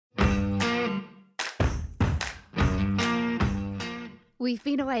We've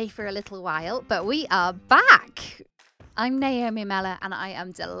been away for a little while, but we are back. I'm Naomi Mellor, and I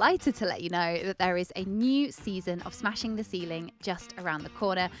am delighted to let you know that there is a new season of Smashing the Ceiling just around the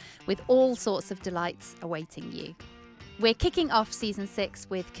corner, with all sorts of delights awaiting you. We're kicking off season 6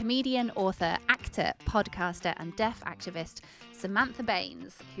 with comedian, author, actor, podcaster, and deaf activist Samantha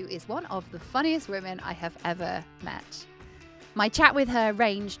Baines, who is one of the funniest women I have ever met. My chat with her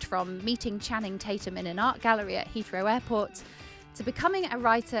ranged from meeting Channing Tatum in an art gallery at Heathrow Airport to becoming a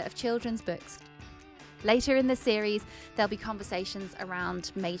writer of children's books. Later in the series, there'll be conversations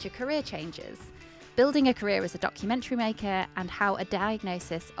around major career changes, building a career as a documentary maker, and how a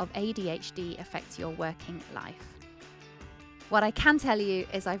diagnosis of ADHD affects your working life. What I can tell you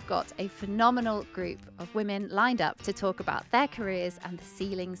is I've got a phenomenal group of women lined up to talk about their careers and the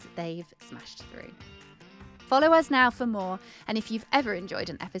ceilings they've smashed through. Follow us now for more, and if you've ever enjoyed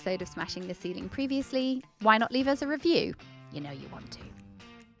an episode of Smashing the Ceiling previously, why not leave us a review? You know you want to.